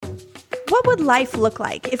What would life look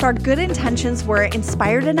like if our good intentions were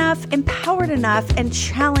inspired enough, empowered enough, and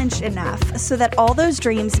challenged enough so that all those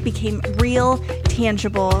dreams became real,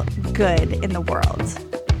 tangible good in the world?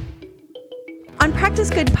 On Practice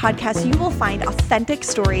Good podcast, you will find authentic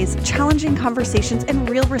stories, challenging conversations, and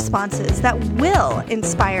real responses that will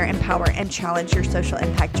inspire, empower, and challenge your social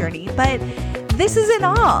impact journey. But this isn't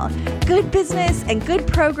all. Good business and good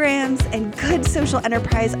programs and good social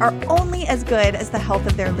enterprise are only as good as the health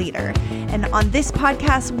of their leader. And on this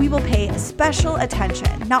podcast, we will pay special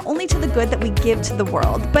attention, not only to the good that we give to the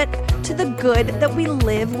world, but to the good that we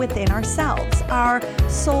live within ourselves, our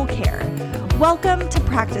soul care. Welcome to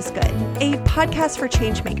Practice Good, a podcast for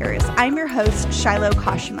changemakers. I'm your host, Shiloh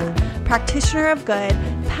Kashima, practitioner of good,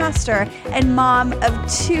 pastor, and mom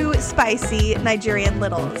of 2 spicy Nigerian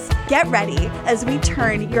littles. Get ready as we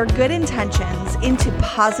turn your good intentions into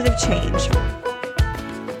positive change.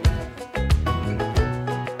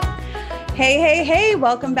 Hey,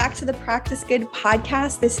 welcome back to the Practice Good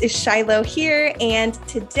podcast. This is Shiloh here, and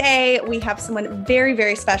today we have someone very,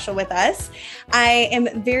 very special with us. I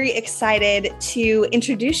am very excited to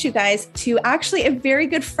introduce you guys to actually a very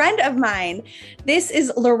good friend of mine. This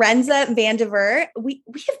is Lorenza Vandiver. We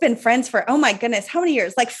have been friends for, oh my goodness, how many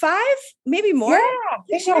years? Like 5, maybe more?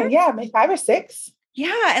 Yeah, maybe 5 or 6.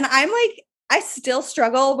 Yeah, and I still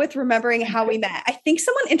struggle with remembering how we met. I think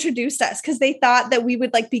someone introduced us because they thought that we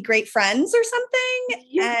would be great friends or something.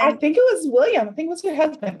 Yeah, I think it was William. I think it was your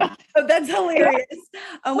husband. Oh, that's hilarious.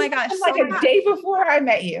 Oh my gosh. A day before I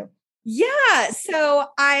met you. Yeah. So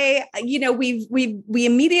we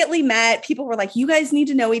immediately met. People were like, you guys need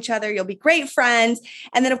to know each other. You'll be great friends.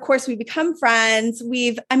 And then of course we become friends.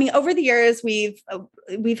 Over the years, we've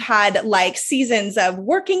had seasons of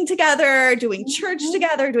working together, doing church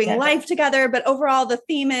together, doing life together. But overall, the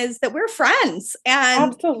theme is that we're friends.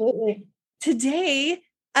 And absolutely. Today,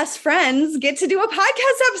 us friends get to do a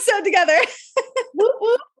podcast episode together.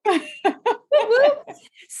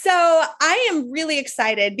 So I am really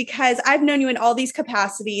excited because I've known you in all these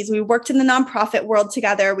capacities. We worked in the nonprofit world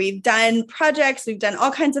together. We've done projects. We've done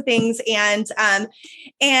all kinds of things. And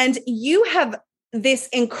you have this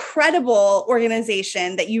incredible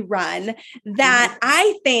organization that you run that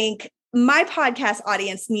I think my podcast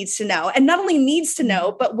audience needs to know, and not only needs to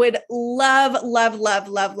know, but would love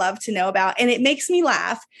to know about. And it makes me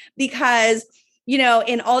laugh because,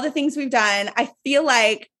 in all the things we've done, I feel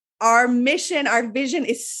like our mission, our vision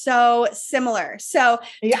is so similar. So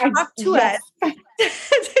talk to us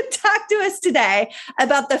today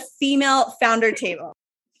about the Female Founder Table.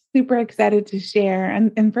 Super excited to share.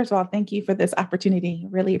 And first of all, thank you for this opportunity.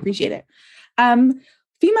 Really appreciate it.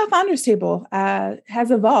 Female Founders Table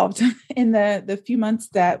has evolved in the few months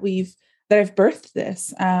that I've birthed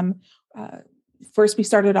this. First, we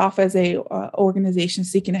started off as a organization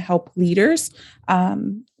seeking to help leaders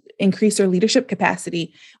increase their leadership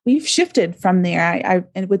capacity. We've shifted from there.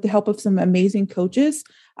 And with the help of some amazing coaches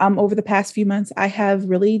over the past few months, I have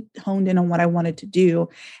really honed in on what I wanted to do.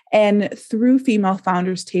 And through Female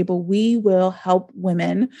Founders Table, we will help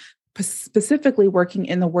women specifically working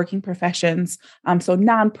in the working professions. So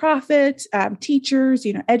nonprofit, teachers,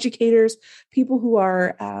 educators, people who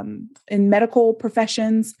are in medical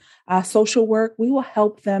professions, social work. We will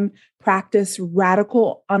help them practice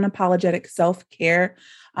radical, unapologetic self-care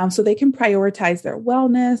so they can prioritize their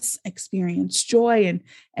wellness, experience joy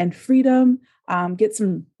and freedom, get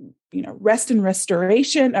some rest and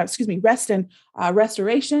restoration,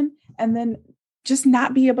 and then just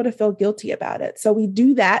not be able to feel guilty about it. So we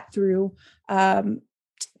do that through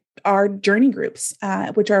our journey groups,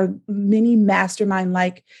 which are mini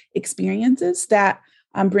mastermind-like experiences that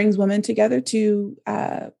brings women together to,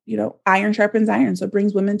 iron sharpens iron. So it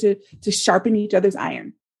brings women to sharpen each other's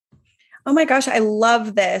iron. Oh my gosh, I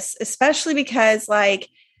love this, especially because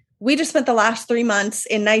we just spent the last 3 months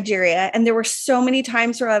in Nigeria, and there were so many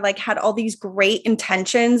times where I had all these great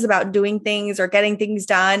intentions about doing things or getting things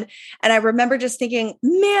done. And I remember just thinking,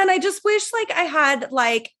 man, I just wish I had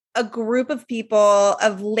a group of people,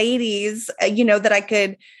 of ladies, that I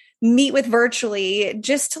could meet with virtually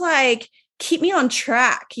just to keep me on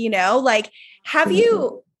track,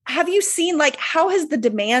 Have you seen how has the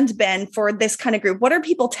demand been for this kind of group? What are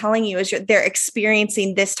people telling you as they're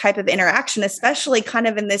experiencing this type of interaction, especially kind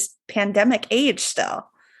of in this pandemic age still?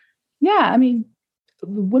 Yeah. I mean,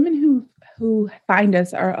 women who find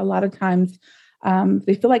us are a lot of times,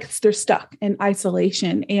 they feel like they're stuck in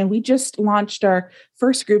isolation. And we just launched our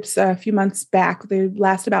first groups a few months back. They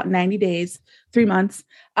last about 90 days, 3 months.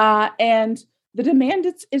 And the demand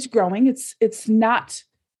is growing. It's not,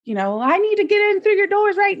 I need to get in through your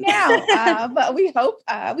doors right now. But we hope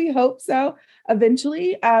so.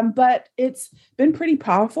 eventually. But it's been pretty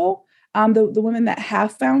powerful. The women that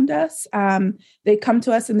have found us, they come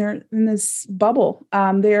to us and they're in this bubble.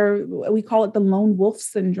 We call it the lone wolf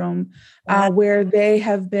syndrome, where they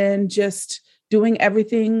have been just doing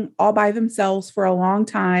everything all by themselves for a long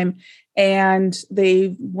time. And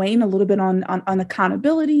they wane a little bit on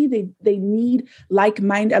accountability. They need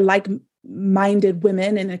like-minded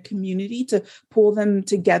women in a community to pull them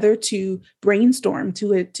together to brainstorm, to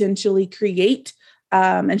potentially create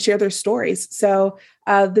and share their stories. So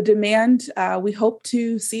the demand, we hope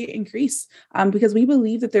to see it increase because we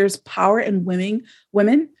believe that there's power in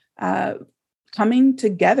women coming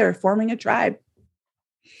together, forming a tribe.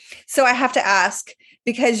 So I have to ask,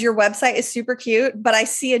 because your website is super cute, but I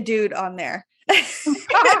see a dude on there.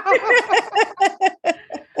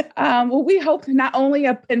 Well, we hope to not only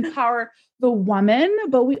empower the woman,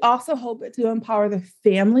 but we also hope to empower the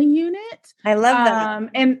family unit. I love that.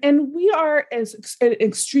 And we are an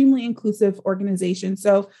extremely inclusive organization.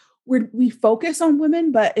 So we focus on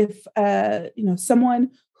women, but if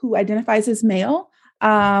someone who identifies as male,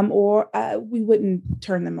 we wouldn't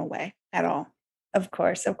turn them away at all. Of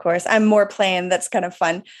course. I'm more playing. That's kind of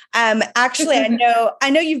fun. Actually, I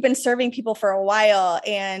know you've been serving people for a while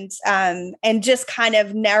and just kind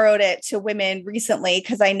of narrowed it to women recently,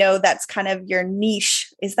 because I know that's kind of your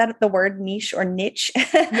niche. Is that the word, niche or niche?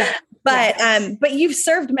 Yeah. But you've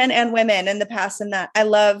served men and women in the past, and that I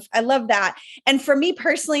love that. And for me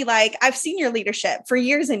personally, like, I've seen your leadership for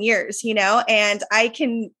years and years, and I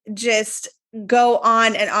can just go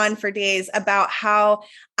on and on for days about how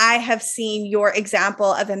I have seen your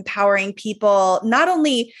example of empowering people, not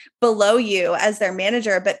only below you as their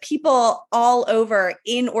manager, but people all over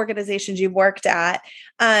in organizations you've worked at.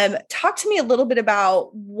 Talk to me a little bit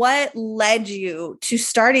about what led you to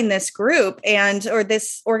starting this group or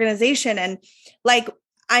this organization. And like,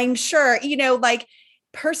 I'm sure,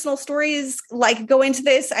 personal stories like go into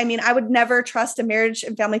this. I mean, I would never trust a marriage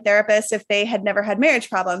and family therapist if they had never had marriage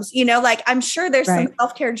problems, I'm sure there's some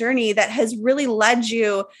self-care journey that has really led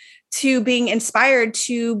you to being inspired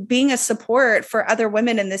to being a support for other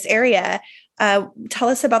women in this area. Tell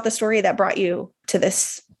us about the story that brought you to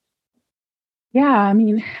this. Yeah. I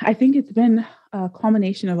mean, I think it's been a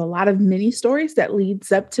culmination of a lot of mini stories that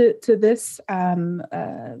leads up to this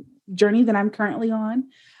journey that I'm currently on.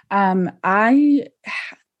 I,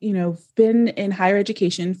 been in higher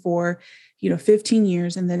education for, 15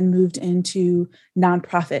 years and then moved into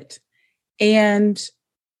nonprofit. And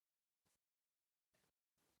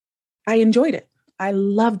I enjoyed it. I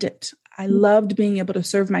loved it. I loved being able to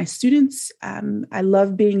serve my students. I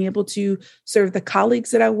love being able to serve the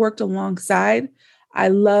colleagues that I worked alongside. I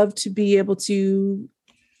love to be able to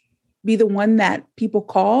be the one that people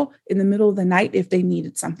call in the middle of the night if they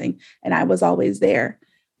needed something. And I was always there.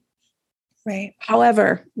 Right.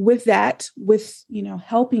 However, with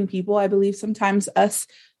helping people, I believe sometimes us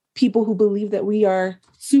people who believe that we are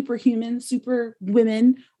superhuman, super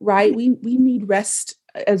women, right? We need rest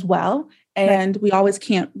as well. And we always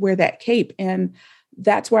can't wear that cape. And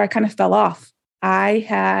that's where I kind of fell off. I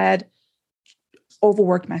had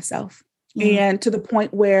overworked myself and to the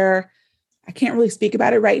point where I can't really speak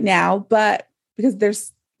about it right now, but because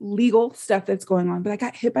there's legal stuff that's going on, but I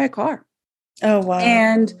got hit by a car. Oh, wow.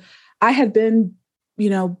 And I had been,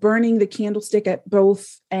 burning the candlestick at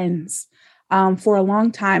both ends for a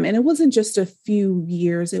long time. And it wasn't just a few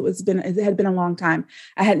years. It had been a long time.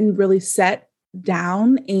 I hadn't really sat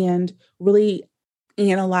down and really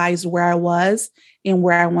analyzed where I was and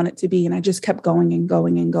where I wanted to be. And I just kept going and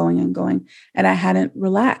going and going and going. And I hadn't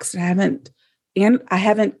relaxed. I haven't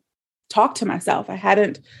talked to myself. I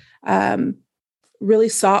hadn't really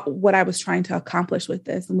saw what I was trying to accomplish with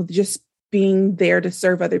this and with just being there to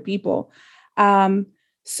serve other people.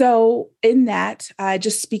 So in that,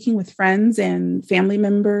 just speaking with friends and family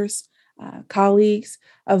members, colleagues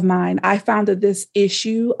of mine, I found that this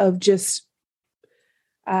issue of just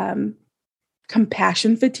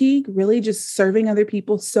compassion fatigue, really just serving other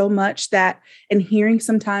people so much and hearing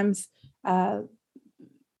sometimes, and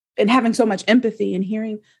having so much empathy and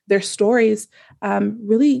hearing their stories,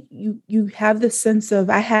 really you have this sense of,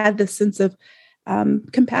 I had this sense of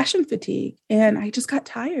compassion fatigue, and I just got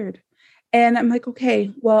tired. And I'm like, okay,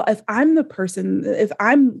 well, if I'm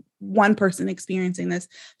one person experiencing this,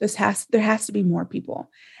 there has to be more people.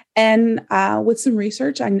 And with some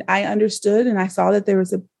research, I understood and I saw that there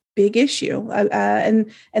was a big issue, and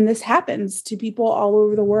this happens to people all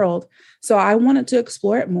over the world. So I wanted to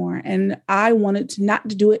explore it more, and I wanted to not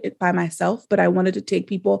to do it by myself, but I wanted to take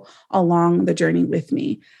people along the journey with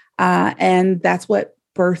me. And that's what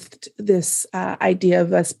birthed this idea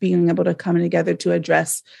of us being able to come together to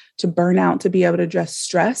burnout, to be able to address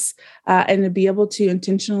stress, and to be able to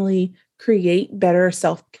intentionally create better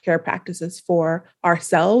self-care practices for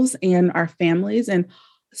ourselves and our families, and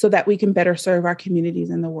so that we can better serve our communities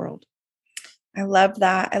in the world. I love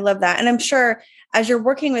that. I love that. And I'm sure as you're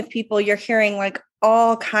working with people, you're hearing like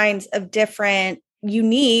all kinds of different,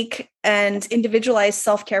 unique and individualized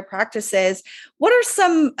self-care practices. What are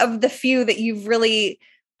some of the few that you've really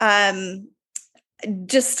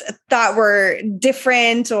just thought were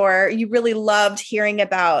different or you really loved hearing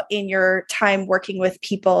about in your time working with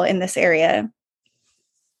people in this area?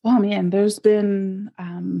 Oh man, there's been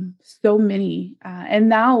so many. And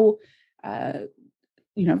now,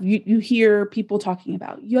 you hear people talking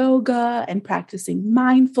about yoga and practicing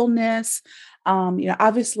mindfulness,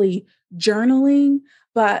 obviously journaling,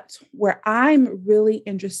 but where I'm really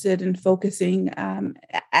interested in focusing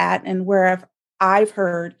at, and where I've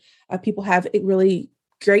heard people have really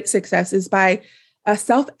great success, is by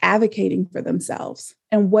self-advocating for themselves.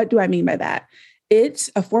 And what do I mean by that? It's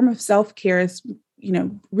a form of self-care, is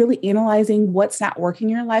really analyzing what's not working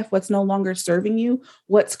in your life, what's no longer serving you,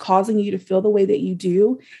 what's causing you to feel the way that you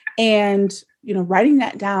do, and, writing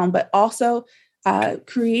that down, but also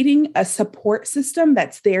creating a support system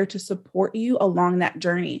that's there to support you along that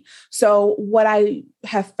journey. So what I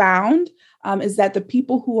have found is that the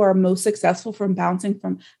people who are most successful from bouncing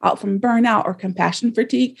out from burnout or compassion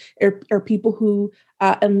fatigue are people who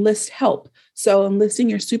enlist help. So enlisting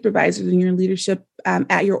your supervisors and your leadership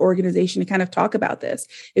at your organization to kind of talk about this.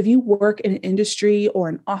 If you work in an industry or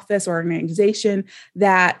an office or an organization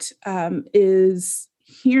that is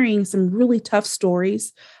hearing some really tough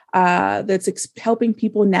stories, that's helping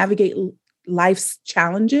people navigate life's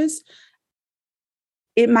challenges,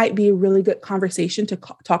 it might be a really good conversation to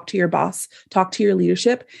talk to your boss, talk to your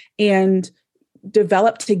leadership, and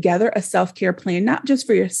develop together a self-care plan, not just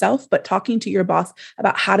for yourself, but talking to your boss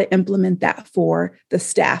about how to implement that for the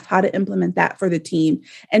staff, how to implement that for the team,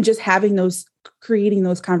 and just creating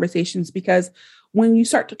those conversations. Because when you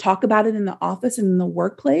start to talk about it in the office and in the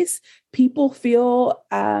workplace, people feel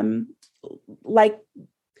like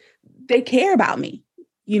they care about me.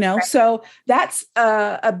 Right. So that's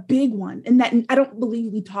a big one. And that I don't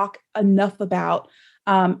believe we talk enough about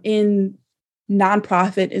in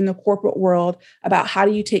nonprofit, in the corporate world, about how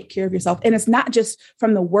do you take care of yourself. And it's not just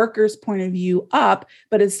from the worker's point of view up,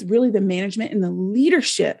 but it's really the management and the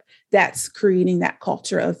leadership that's creating that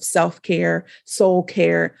culture of self-care, soul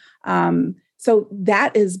care. So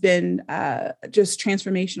that has been just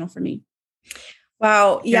transformational for me.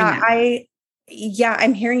 Wow. Yeah,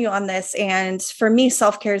 I'm hearing you on this. And for me,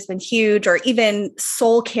 self-care has been huge, or even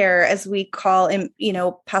soul care, as we call in,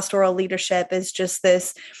 pastoral leadership, is just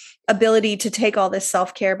this ability to take all this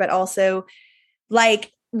self-care, but also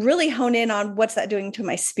like really hone in on what's that doing to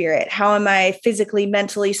my spirit? How am I physically,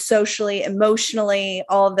 mentally, socially, emotionally,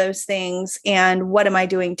 all of those things? And what am I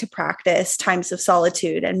doing to practice times of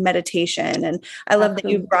solitude and meditation? And I love that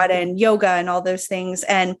you brought in yoga and all those things.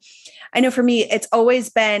 And I know for me, it's always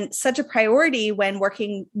been such a priority when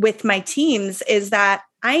working with my teams, is that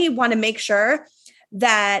I want to make sure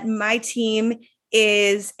that my team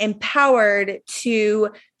is empowered to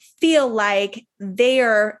feel like they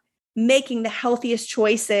are making the healthiest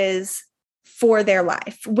choices for their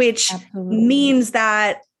life, which means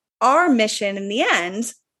that our mission in the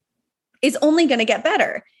end is only going to get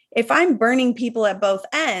better. If I'm burning people at both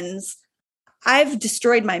ends, I've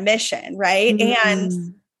destroyed my mission, right?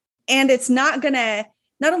 Mm-hmm. And it's not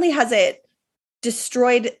only has it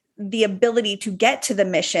destroyed the ability to get to the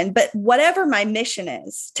mission, but whatever my mission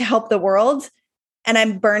is to help the world, and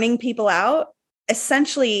I'm burning people out,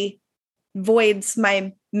 essentially voids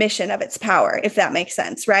my mission of its power, if that makes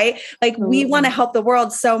sense, right? Like we want to help the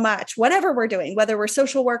world so much, whatever we're doing, whether we're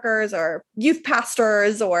social workers or youth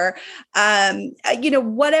pastors or,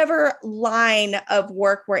 whatever line of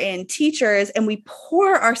work we're in, teachers, and we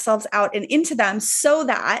pour ourselves out and into them so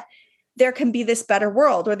that there can be this better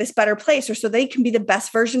world or this better place, or so they can be the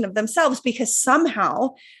best version of themselves, because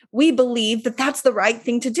somehow we believe that that's the right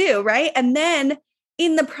thing to do, right? And then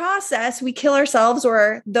in the process, we kill ourselves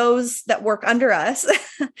or those that work under us,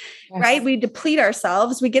 right? We deplete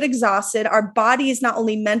ourselves, we get exhausted, our bodies not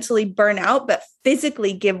only mentally burn out, but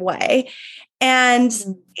physically give way. And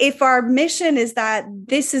if our mission is that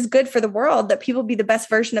this is good for the world, that people be the best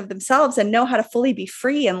version of themselves and know how to fully be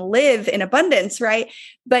free and live in abundance, right?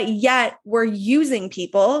 But yet we're using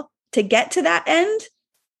people to get to that end.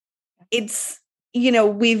 It's,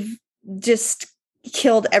 we've just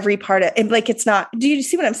killed every part of it. Like, it's not, do you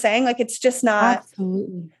see what I'm saying? Like, it's just not.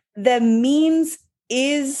 Absolutely. The means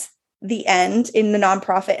is the end in the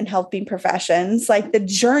nonprofit and helping professions. Like the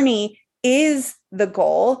journey is the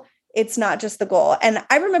goal. It's not just the goal. And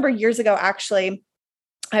I remember years ago, actually,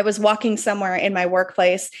 I was walking somewhere in my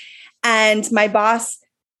workplace and my boss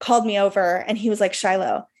called me over and he was like,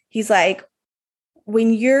 Shiloh, he's like,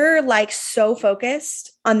 when you're like so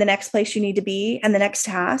focused on the next place you need to be and the next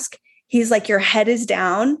task, he's like, your head is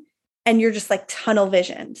down and you're just like tunnel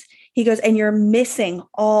visioned. He goes, and you're missing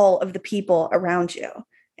all of the people around you.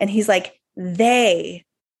 And he's like, they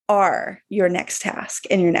are your next task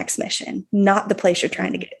and your next mission, not the place you're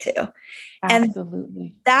trying to get to. Absolutely.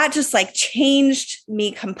 And that just like changed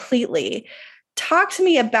me completely. Talk to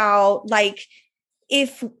me about like,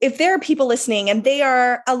 if there are people listening and they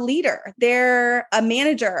are a leader, they're a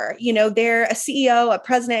manager, you know, they're a CEO, a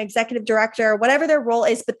president, executive director, whatever their role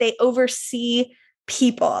is, but they oversee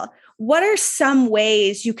people. What are some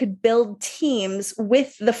ways you could build teams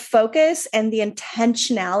with the focus and the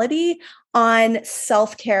intentionality on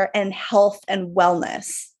self-care and health and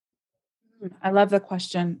wellness? I love the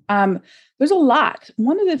question. There's a lot.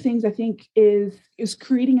 One of the things I think is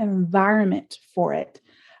creating an environment for it.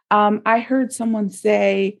 I heard someone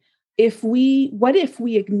say, what if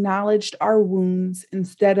we acknowledged our wounds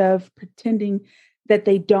instead of pretending that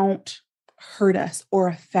they don't hurt us or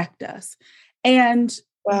affect us? And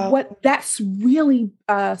what that's really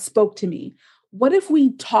spoke to me. What if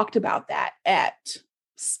we talked about that at,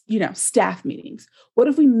 staff meetings? What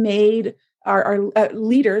if we made our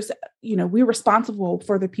leaders, we're responsible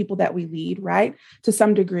for the people that we lead, right? To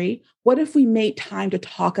some degree. What if we made time to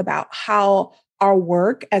talk about how our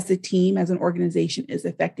work as a team, as an organization is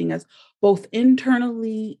affecting us both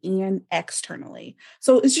internally and externally?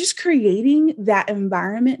 So it's just creating that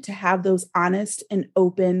environment to have those honest and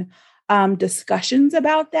open discussions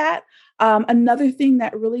about that. Another thing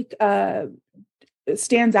that really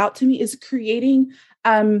stands out to me is creating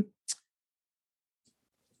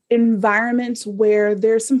environments where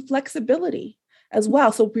there's some flexibility as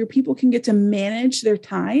well. So where people can get to manage their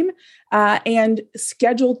time and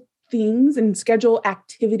schedule things and schedule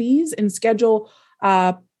activities and schedule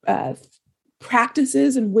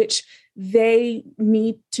practices in which they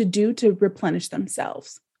need to do to replenish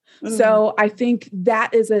themselves. Mm-hmm. So I think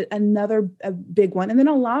that is another big one. And then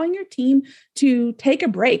allowing your team to take a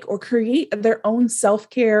break or create their own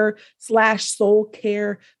self-care / soul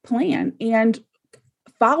care plan and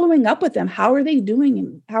following up with them. How are they doing?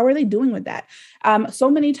 And how are they doing with that?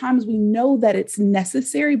 So many times we know that it's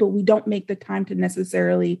necessary, but we don't make the time to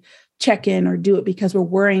necessarily check in or do it because we're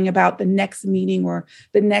worrying about the next meeting or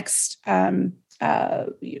the next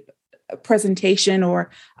presentation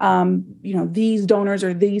or, these donors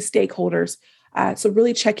or these stakeholders. So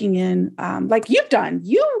really checking in, like you've done,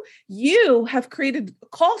 you have created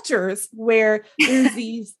cultures where there's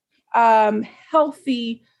these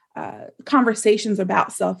healthy conversations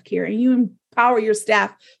about self-care, and you empower your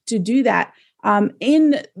staff to do that.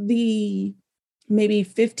 In the maybe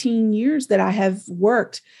 15 years that I have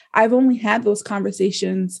worked, I've only had those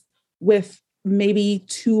conversations with maybe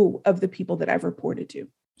 2 of the people that I've reported to.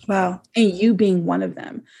 Wow. And you being one of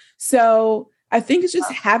them. So I think it's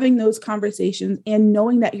just having those conversations and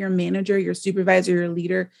knowing that your manager, your supervisor, your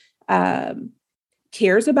leader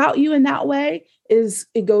cares about you in that way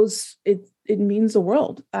it means the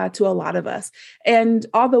world to a lot of us. And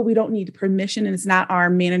although we don't need permission and it's not our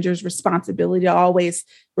manager's responsibility to always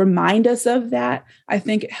remind us of that, I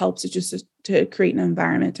think it helps to create an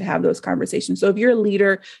environment to have those conversations. So if you're a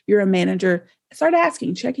leader, you're a manager, start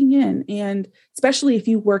asking, checking in. And especially if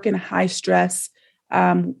you work in a high stress,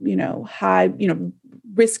 risky,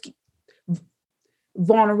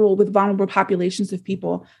 vulnerable populations of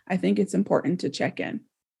people, I think it's important to check in.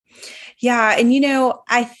 Yeah. And,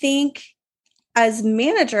 I think as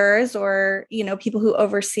managers or, people who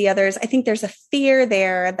oversee others, I think there's a fear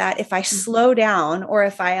there that if I slow down or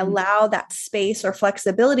if I allow that space or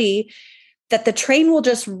flexibility, that the train will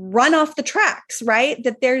just run off the tracks, right?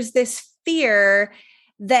 That there's this fear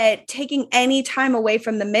that taking any time away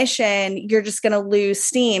from the mission, you're just going to lose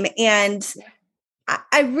steam. And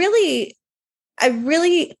I really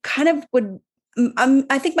kind of would,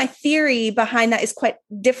 I think my theory behind that is quite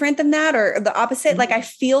different than that, or the opposite. Mm-hmm. Like I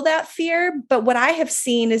feel that fear, but what I have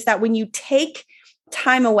seen is that when you take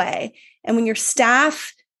time away and when your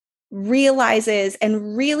staff realizes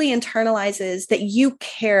and really internalizes that you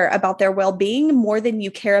care about their well-being more than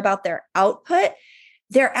you care about their output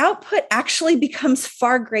actually becomes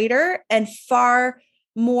far greater and far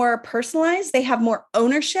more personalized. They have more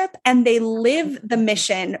ownership and they live the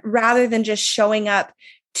mission rather than just showing up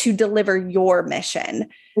to deliver your mission.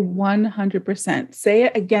 100%. Say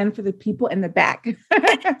it again for the people in the back.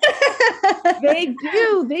 They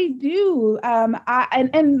do.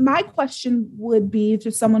 And my question would be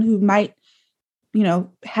to someone who might,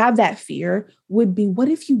 have that fear would be, what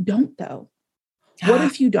if you don't though? What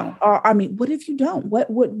if you don't? Or, what if you don't? What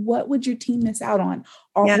would your team miss out on?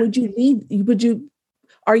 Or would you leave?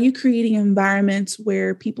 Are you creating environments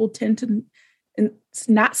where people tend to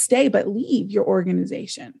not stay, but leave your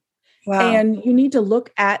organization? Wow. And you need to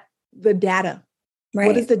look at the data. Right.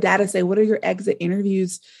 What does the data say? What are your exit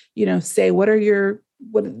interviews, say? What do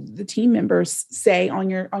the team members say on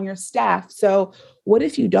your staff? So what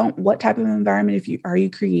if you don't? What type of environment are you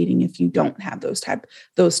creating if you don't have those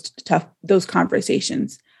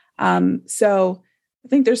conversations? So I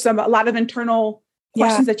think there's a lot of internal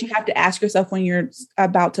questions that you have to ask yourself when you're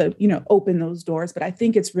about to, open those doors. But I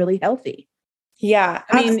think it's really healthy. Yeah.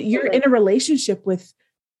 You're in a relationship with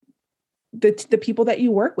the people that you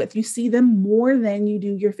work with. You see them more than you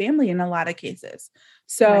do your family in a lot of cases.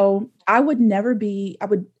 So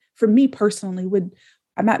for me personally,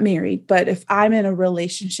 I'm not married, but if I'm in a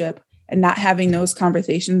relationship and not having those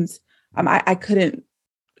conversations, I couldn't,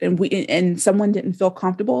 and someone didn't feel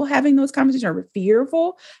comfortable having those conversations or were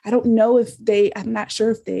fearful. I'm not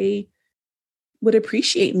sure if they would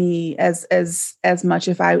appreciate me as much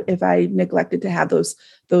if I neglected to have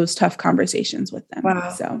those tough conversations with them.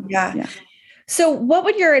 Wow. So, yeah. So what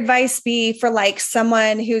would your advice be for like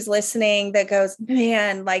someone who's listening that goes,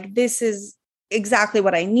 man, like this is exactly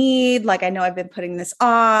what I need. Like, I know I've been putting this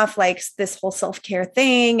off, like this whole self-care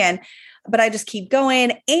thing, but I just keep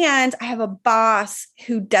going. And I have a boss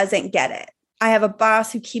who doesn't get it. I have a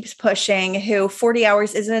boss who keeps pushing, who 40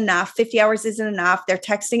 hours isn't enough, 50 hours isn't enough. They're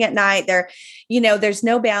texting at night. There's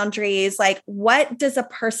no boundaries. Like, what does a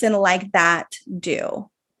person like that do?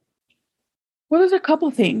 Well, there's a couple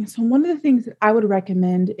things. One of the things that I would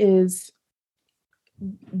recommend is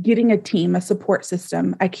getting a team, a support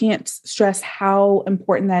system. I can't stress how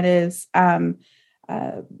important that is.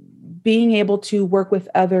 Being able to work with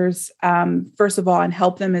others, first of all, and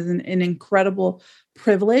help them is an incredible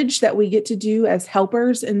privilege that we get to do as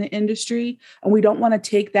helpers in the industry. And we don't want to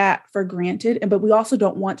take that for granted. But we also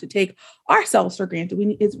don't want to take ourselves for granted.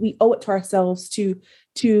 We owe it to ourselves to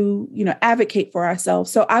advocate for ourselves.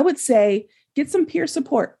 So I would say, get some peer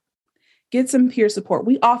support.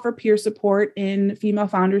 We offer peer support in Female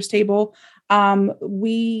Founders Table.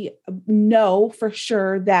 We know for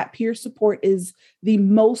sure that peer support is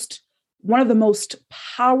one of the most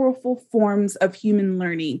powerful forms of human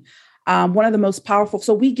learning. One of the most powerful.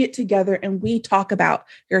 So we get together and we talk about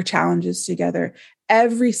your challenges together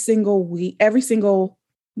every single week, every single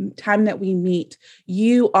time that we meet.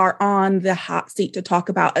 You are on the hot seat to talk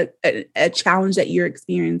about a challenge that you're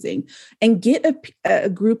experiencing, and get a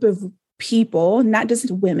group of people, not just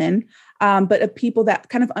women, but of people that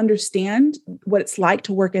kind of understand what it's like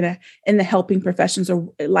to work in the helping professions, or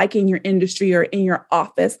like in your industry or in your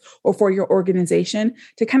office or for your organization,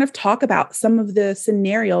 to kind of talk about some of the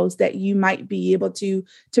scenarios that you might be able to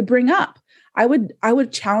bring up. I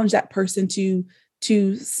would challenge that person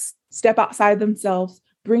to step outside themselves,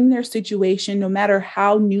 bring their situation, no matter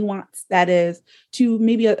how nuanced that is, to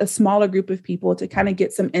maybe a smaller group of people to kind of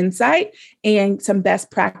get some insight and some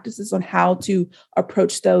best practices on how to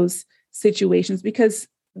approach those situations, because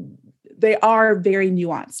they are very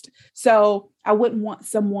nuanced. So I wouldn't want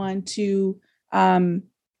someone to,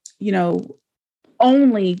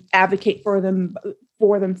 only advocate for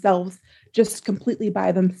themselves, just completely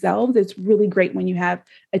by themselves. It's really great when you have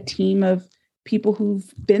a team of people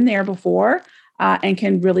who've been there before, and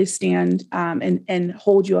can really stand and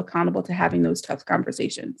hold you accountable to having those tough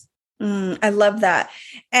conversations. I love that.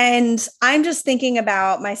 And I'm just thinking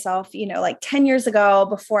about myself, like 10 years ago,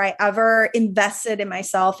 before I ever invested in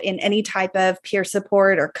myself in any type of peer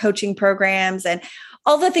support or coaching programs, and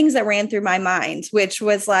all the things that ran through my mind, which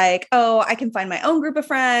was like, oh, I can find my own group of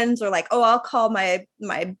friends, or like, oh, I'll call my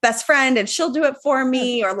best friend and she'll do it for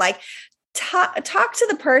me, or like, talk to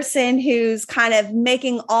the person who's kind of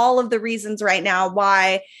making all of the reasons right now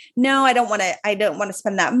why, no, I don't want to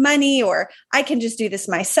spend that money, or I can just do this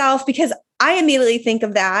myself, because I immediately think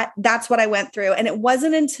of that. That's what I went through. And it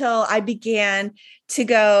wasn't until I began to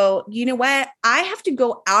go, you know what, I have to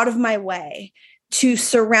go out of my way to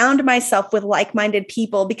surround myself with like-minded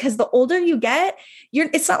people, because the older you get,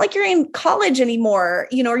 it's not like you're in college anymore,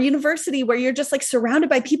 or university, where you're just like surrounded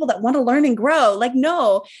by people that want to learn and grow. Like,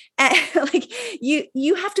 no, like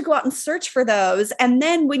you have to go out and search for those. And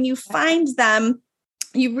then when you find them,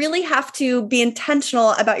 you really have to be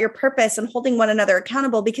intentional about your purpose and holding one another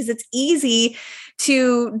accountable, because it's easy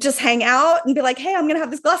to just hang out and be like, hey, I'm going to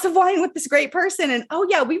have this glass of wine with this great person. And oh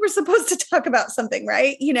yeah, we were supposed to talk about something,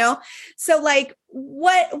 right? So like,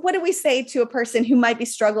 what do we say to a person who might be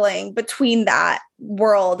struggling between that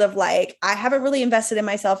world of like, I haven't really invested in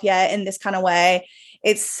myself yet in this kind of way.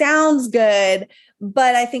 It sounds good,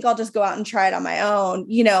 but I think I'll just go out and try it on my own.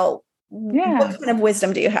 What kind of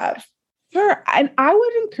wisdom do you have? Sure. And I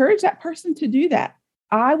would encourage that person to do that.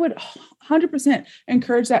 I would 100%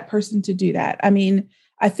 encourage that person to do that. I mean,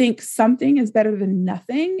 I think something is better than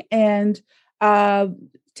nothing. And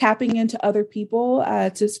tapping into other people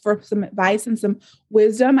just for some advice and some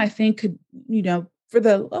wisdom, I think could,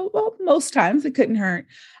 most times it couldn't hurt.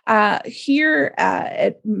 Here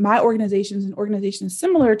at my organizations and organizations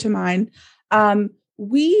similar to mine,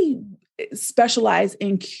 we specialize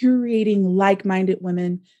in curating like-minded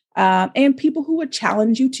women and people who would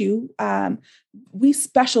challenge you too. We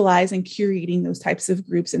specialize in curating those types of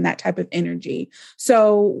groups and that type of energy.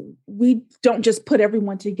 So we don't just put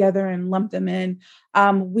everyone together and lump them in.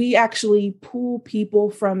 We actually pool people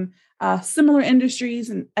from similar industries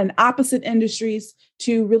and opposite industries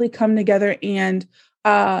to really come together and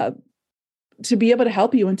to be able to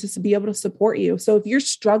help you and to be able to support you. So if you're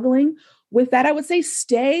struggling with that, I would say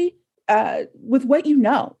stay with what you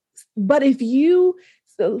know. But if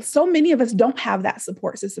so many of us don't have that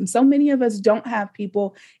support system. So many of us don't have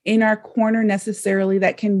people in our corner necessarily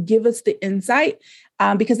that can give us the insight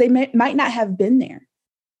because they might not have been there,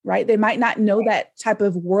 right? They might not know that type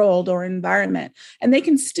of world or environment, and they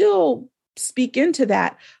can still speak into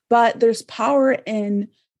that. But there's power in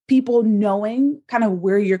people knowing kind of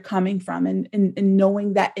where you're coming from and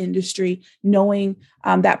knowing that industry, knowing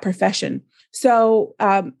that profession. So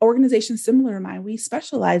organizations similar to mine, we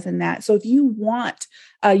specialize in that. So if you want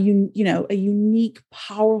a unique,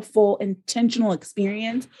 powerful, intentional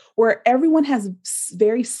experience where everyone has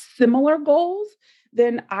very similar goals,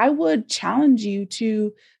 then I would challenge you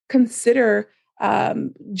to consider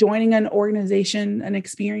joining an organization, an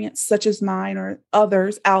experience such as mine or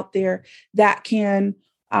others out there that can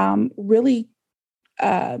really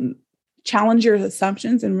challenge your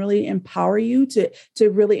assumptions and really empower you to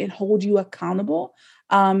really and hold you accountable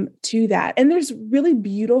to that. And there's really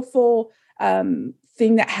beautiful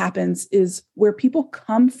thing that happens is where people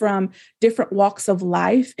come from different walks of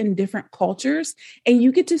life and different cultures, and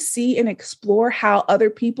you get to see and explore how other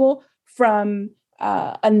people from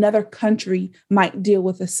another country might deal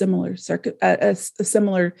with a similar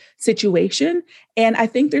similar situation. And I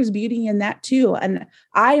think there's beauty in that too. And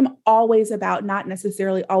I am always about not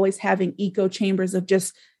necessarily always having echo chambers of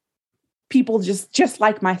just people just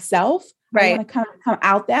like myself. Right. I want to kind of come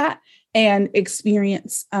out that and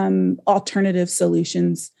experience alternative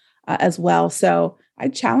solutions as well. So I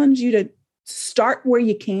challenge you to start where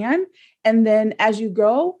you can. And then as you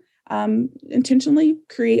grow, intentionally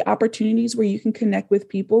create opportunities where you can connect with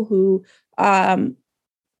people who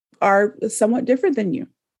are somewhat different than you.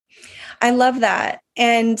 I love that.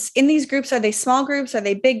 And in these groups, are they small groups? Are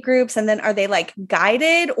they big groups? And then are they like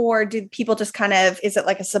guided, or do people just kind of, is it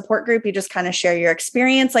like a support group? You just kind of share your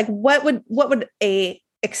experience? Like what would a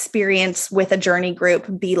experience with a journey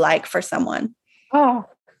group be like for someone? Oh,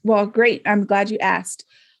 well, great. I'm glad you asked.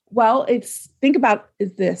 Well, think about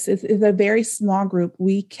this. It's a very small group.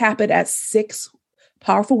 We cap it at 6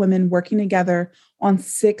 powerful women working together on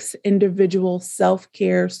 6 individual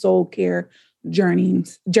self-care, soul care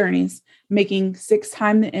journeys, making 6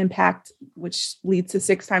 times the impact, which leads to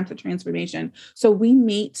 6 times the transformation. So we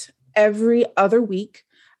meet every other week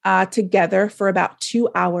together for about 2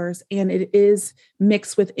 hours, and it is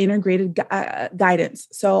mixed with integrated guidance.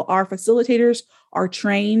 So our facilitators are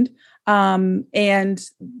trained and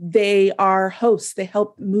they are hosts. They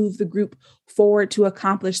help move the group forward to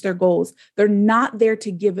accomplish their goals. They're not there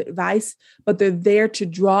to give advice, but they're there to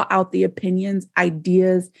draw out the opinions,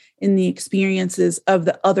 ideas, and the experiences of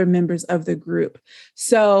the other members of the group.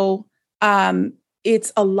 So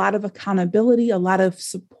it's a lot of accountability, a lot of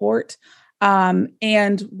support. And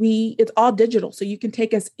it's all digital, so you can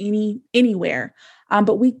take us anywhere.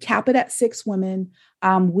 But we cap it at 6 women.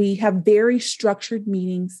 We have very structured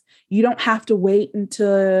meetings. You don't have to wait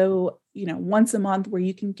until, once a month where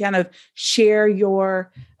you can kind of share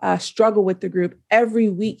your struggle with the group. Every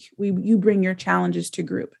week, you bring your challenges to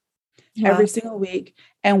group every single week.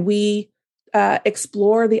 And we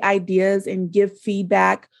explore the ideas and give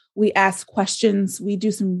feedback. We ask questions. We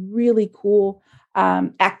do some really cool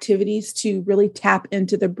activities to really tap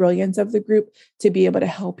into the brilliance of the group to be able to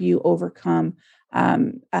help you overcome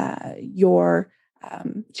your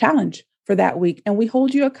challenge. for that week. And we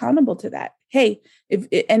hold you accountable to that. Hey,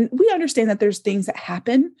 and we understand that there's things that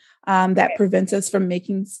happen that prevents us from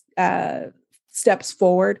making steps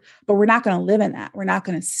forward, but we're not going to live in that. We're not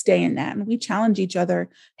going to stay in that. And we challenge each other.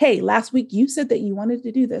 Hey, last week you said that you wanted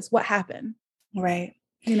to do this. What happened? Right.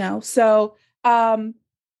 So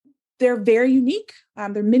they're very unique.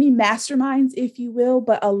 They're mini masterminds, if you will,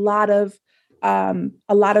 but a lot of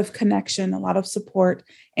connection, a lot of support,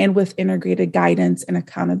 and with integrated guidance and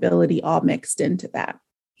accountability all mixed into that.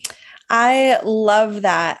 I love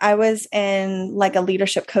that. I was in like a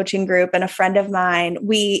leadership coaching group, and a friend of mine,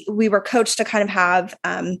 we were coached to kind of have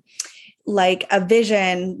like a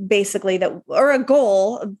vision, basically, that, or a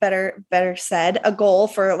goal, better said, a goal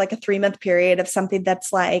for like a 3-month period of something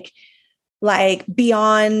that's like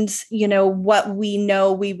beyond, what we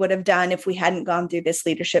know we would have done if we hadn't gone through this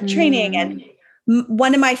leadership training. And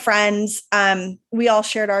one of my friends, we all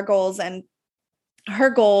shared our goals, and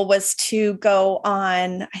her goal was to go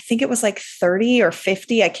on, I think it was like 30 or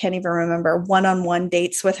 50, I can't even remember, one-on-one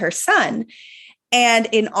dates with her son. And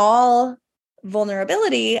in all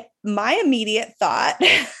vulnerability, my immediate thought,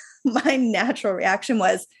 my natural reaction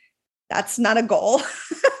was, that's not a goal.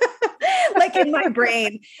 Like in my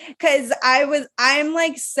brain, because I'm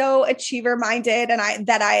like so achiever minded, and I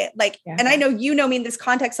know, me in this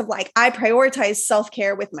context of like, I prioritize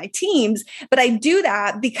self-care with my teams, but I do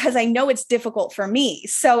that because I know it's difficult for me.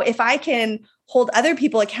 So if I can hold other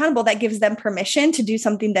people accountable, that gives them permission to do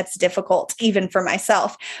something that's difficult, even for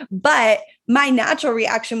myself. But my natural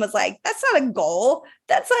reaction was like, that's not a goal.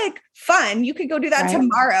 That's like fun. You could go do that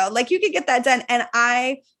tomorrow. Like you could get that done. And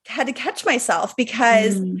I had to catch myself,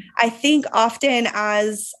 because I think often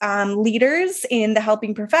as leaders in the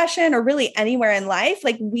helping profession, or really anywhere in life,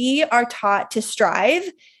 like we are taught to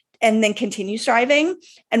strive and then continue striving.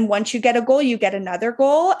 And once you get a goal, you get another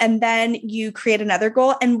goal, and then you create another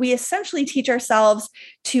goal. And we essentially teach ourselves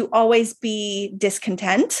to always be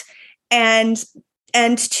discontent and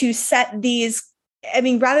to set these,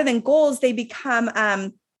 rather than goals, they become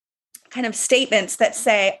kind of statements that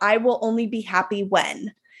say, I will only be happy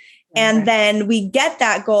when. And then we get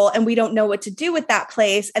that goal and we don't know what to do with that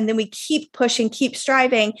place. And then we keep pushing, keep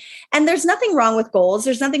striving. And there's nothing wrong with goals.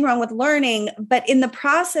 There's nothing wrong with learning. But in the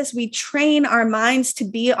process, we train our minds to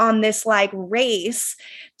be on this like race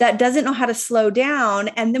that doesn't know how to slow down.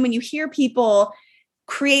 And then when you hear people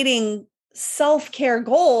creating self-care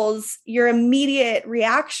goals, your immediate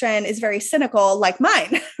reaction is very cynical, like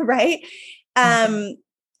mine, right? And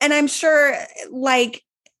I'm sure like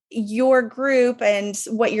your group and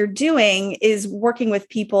what you're doing is working with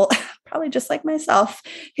people probably just like myself,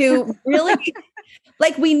 who really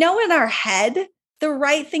like, we know in our head the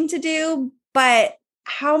right thing to do, but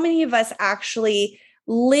how many of us actually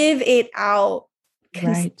live it out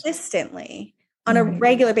consistently on a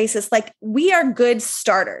regular basis? Like we are good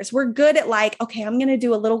starters. We're good at like, okay, I'm going to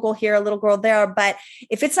do a little goal here, a little goal there. But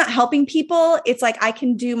if it's not helping people, it's like, I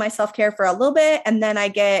can do my self-care for a little bit. And then I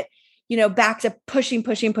get, back to pushing,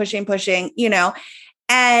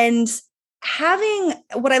 and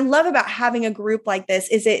what I love about having a group like this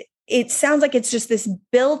is it sounds like it's just this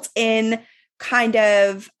built-in kind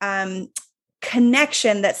of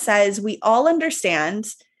connection that says we all understand,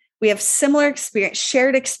 we have similar experience,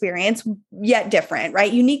 shared experience, yet different,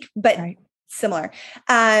 right? Unique, but similar.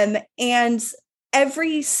 And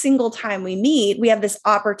every single time we meet, we have this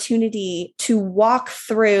opportunity to walk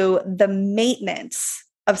through the maintenance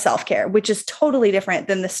of self-care, which is totally different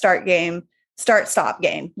than the start-stop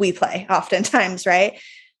game we play oftentimes, right?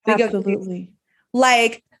 Absolutely.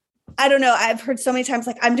 Like, I don't know. I've heard so many times,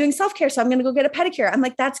 like, I'm doing self-care, so I'm going to go get a pedicure. I'm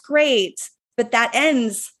like, that's great. But that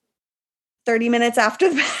ends 30 minutes after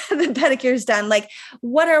the pedicure is done. Like,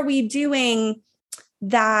 what are we doing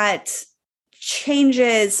that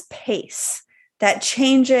changes pace, that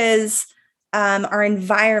changes our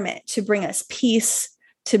environment to bring us peace,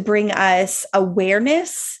 to bring us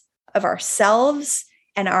awareness of ourselves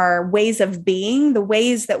and our ways of being, the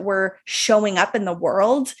ways that we're showing up in the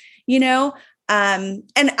world,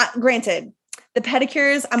 granted, the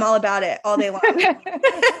pedicures, I'm all about it all day long.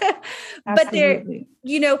 But they're,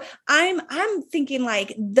 I'm thinking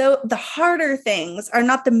like the harder things are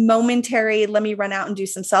not the momentary, let me run out and do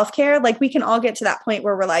some self-care. Like we can all get to that point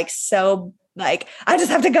where we're like, so like, I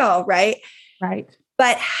just have to go. Right.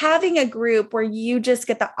 But having a group where you just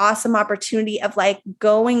get the awesome opportunity of like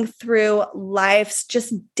going through life's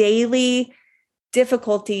just daily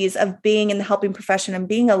difficulties of being in the helping profession and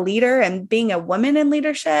being a leader and being a woman in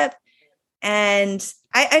leadership. And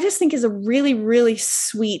I just think is a really, really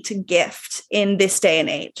sweet gift in this day and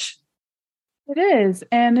age. It is.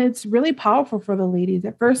 And it's really powerful for the ladies.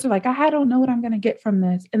 At first, they're like, I don't know what I'm going to get from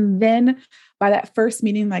this. And then by that first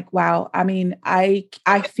meeting, like, wow, I mean, I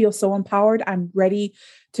feel so empowered. I'm ready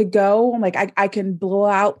to go. I'm like, I can blow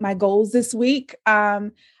out my goals this week.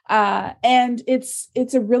 And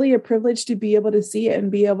it's a really a privilege to be able to see it and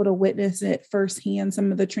be able to witness it firsthand,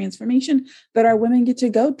 some of the transformation that our women get to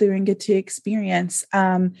go through and get to experience.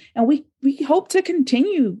 And we hope to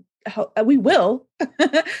continue. We will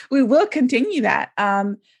we will continue that.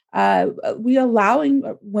 We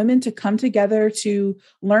allowing women to come together to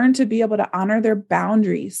learn to be able to honor their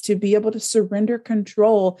boundaries, to be able to surrender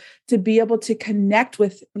control, to be able to connect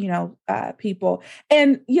with, people.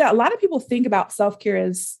 And yeah, a lot of people think about self-care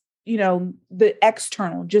as, the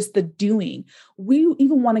external, just the doing. We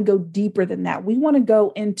even want to go deeper than that. We want to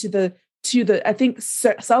go into I think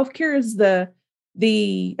self-care is the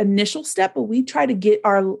initial step, but we try to get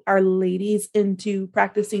our ladies into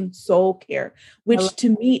practicing soul care, which to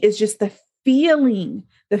me is just the feeling.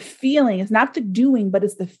 The feeling is not the doing, but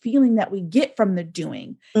it's the feeling that we get from the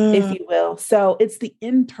doing, if you will. So it's the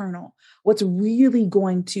internal, what's really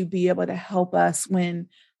going to be able to help us when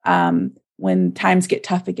times get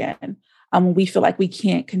tough again, when we feel like we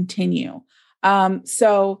can't continue. And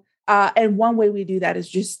one way we do that is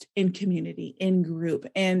just in community, in group.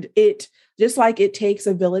 And it, just like it takes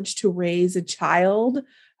a village to raise a child,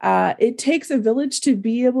 it takes a village to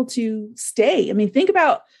be able to stay. I mean, think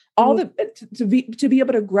about all to be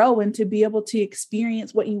able to grow and to be able to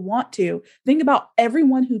experience what you want to. Think about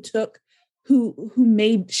everyone who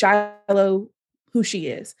made Shiloh who she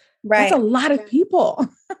is. Right. That's a lot of people.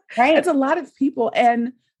 Right. That's a lot of people.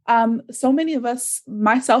 And so many of us,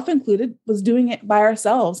 myself included, was doing it by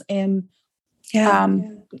ourselves. And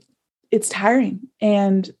it's tiring.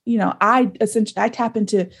 And, I tap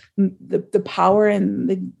into the power and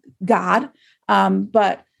the God.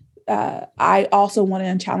 But I also want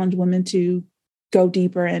to challenge women to go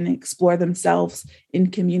deeper and explore themselves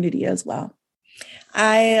in community as well.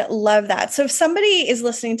 I love that. So if somebody is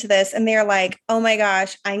listening to this and they're like, oh my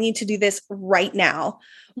gosh, I need to do this right now,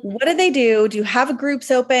 what do they do? Do you have groups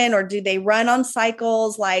open, or do they run on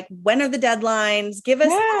cycles? Like, when are the deadlines? Give us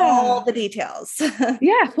all the details.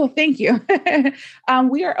 Yeah. Well, thank you.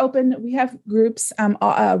 We are open. We have groups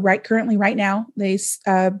currently right now. They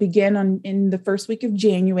begin in the first week of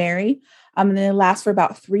January, and then they last for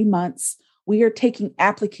about 3 months. We are taking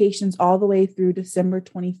applications all the way through December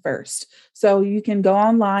 21st. So you can go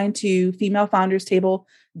online to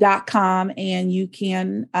femalefounderstable.com and you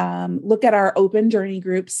can look at our open journey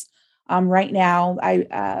groups. Right now,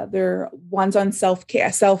 there are ones on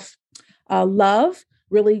self-care, self-love,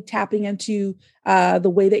 really tapping into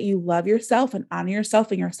the way that you love yourself and honor yourself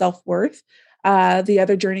and your self-worth. The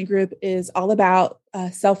other journey group is all about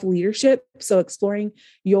self-leadership. So exploring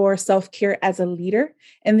your self-care as a leader.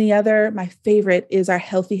 And the other, my favorite, is our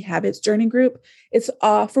healthy habits journey group. It's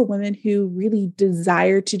for women who really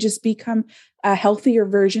desire to just become a healthier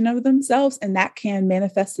version of themselves. And that can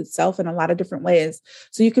manifest itself in a lot of different ways.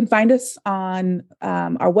 So you can find us on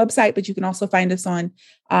our website, but you can also find us on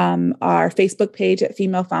our Facebook page at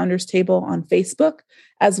Female Founders Table on Facebook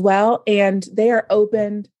as well. And they are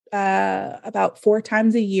open about 4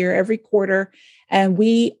 times a year, every quarter. And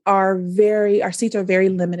our seats are very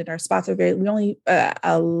limited. Our spots are we only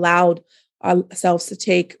allowed ourselves to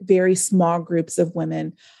take very small groups of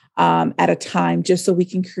women at a time, just so we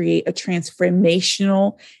can create a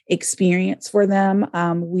transformational experience for them.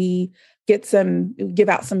 We give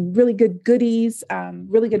out some really good goodies,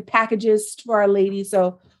 really good packages for our ladies.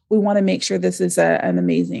 So we want to make sure this is an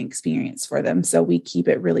amazing experience for them. So we keep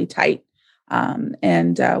it really tight.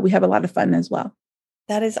 And we have a lot of fun as well.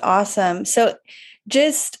 That is awesome. So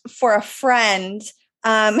just for a friend,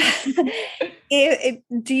 do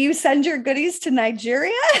you send your goodies to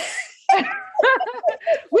Nigeria?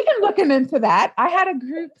 We can look into that. I had a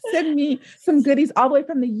group send me some goodies all the way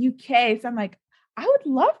from the UK. So I'm like, I would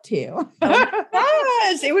love to. Oh my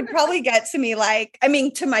gosh, it would probably get to me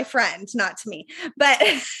to my friend, not to me, but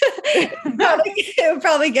it would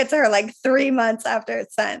probably get to her like 3 months after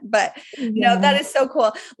it's sent. But no, that is so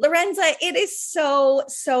cool. Lorenza, it is so,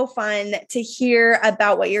 so fun to hear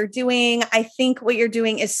about what you're doing. I think what you're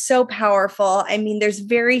doing is so powerful. I mean, there's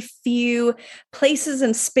very few places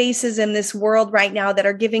and spaces in this world right now that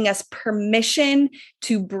are giving us permission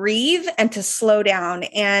to breathe and to slow down.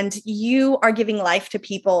 And you are giving life to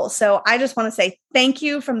people. So I just want to say thank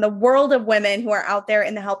you from the world of women who are out there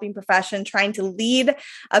in the helping profession, trying to lead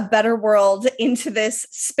a better world into this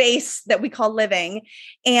space that we call living.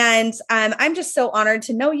 And I'm just so honored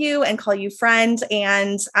to know you and call you friend.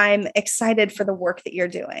 And I'm excited for the work that you're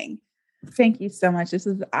doing. Thank you so much. This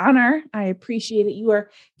is an honor. I appreciate it. You are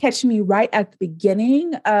catching me right at the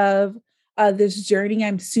beginning of this journey.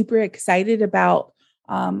 I'm super excited about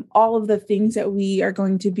all of the things that we are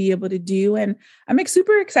going to be able to do. And I'm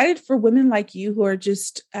super excited for women like you who are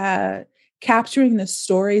just capturing the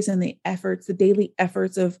stories and the efforts, the daily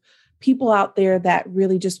efforts of people out there that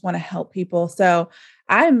really just want to help people. So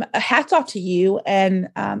I'm hats off to you and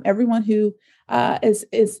everyone who is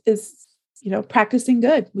practicing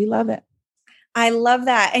good. We love it. I love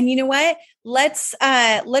that. And you know what? Let's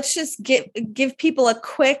just give people a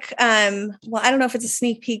quick, I don't know if it's a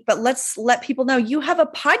sneak peek, but let's let people know you have a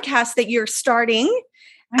podcast that you're starting.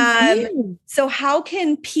 So how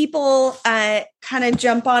can people kind of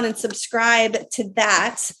jump on and subscribe to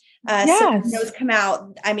that? So when those come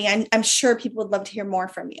out, I mean, I'm sure people would love to hear more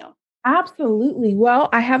from you. Absolutely. Well,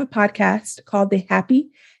 I have a podcast called the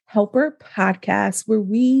Happy Helper Podcast, where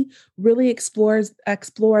we really explore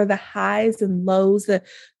the highs and lows,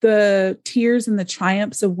 the tears and the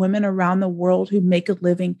triumphs of women around the world who make a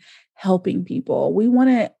living helping people. We want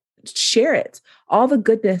to share it, all the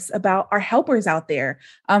goodness about our helpers out there,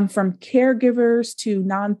 from caregivers to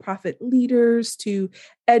nonprofit leaders to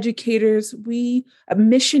educators,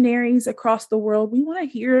 missionaries across the world. We want to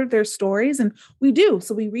hear their stories, and we do.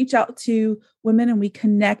 So we reach out to women and we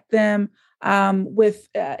connect them with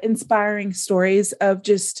inspiring stories of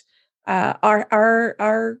just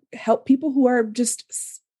our help people who are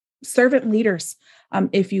just servant leaders,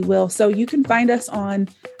 if you will. So you can find us on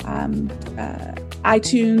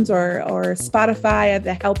iTunes or Spotify at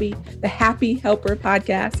the Happy Helper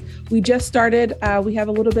Podcast. We just started. We have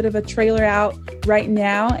a little bit of a trailer out right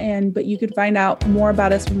now, but you can find out more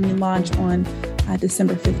about us when we launch on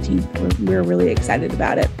December 15th. We're really excited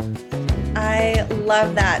about it. I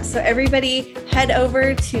love that. So everybody head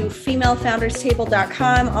over to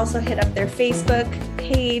femalefounderstable.com. Also hit up their Facebook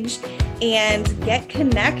page and get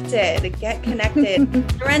connected.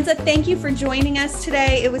 Lorenza, thank you for joining us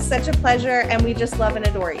today. It was such a pleasure, and we just love and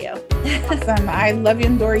adore you. Awesome. I love you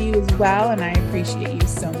and adore you as well, and I appreciate you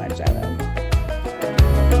so much, Ella.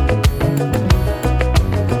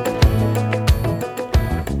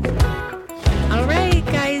 All right,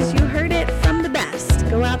 guys, you heard it from the best.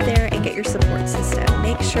 Go out there and get your support system.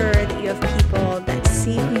 Make sure that you have people that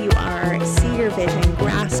see who you are, see your vision,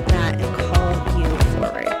 grasp that, and call you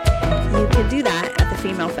forward. You can do that at the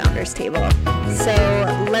Female Founders Table. So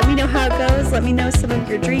let me know how it goes. Let me know some of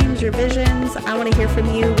your dreams, your visions. I want to hear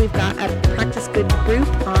from you. We've got a Practice Good group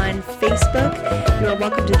on Facebook. You are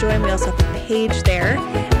welcome to join. We also have a page there.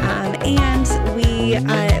 And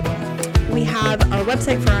we have our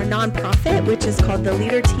website for our nonprofit, which is called The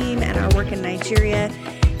Leader Team, and our work in Nigeria.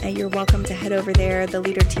 You're welcome to head over there,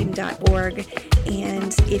 theleaderteam.org.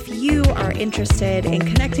 And if you are interested in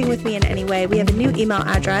connecting with me in any way, we have a new email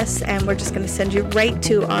address, and we're just going to send you right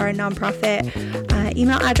to our nonprofit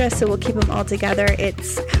email address, so we'll keep them all together.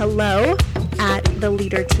 It's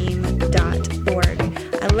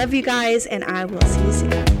hello@theleaderteam.org. I love you guys, and I will see you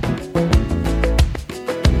soon.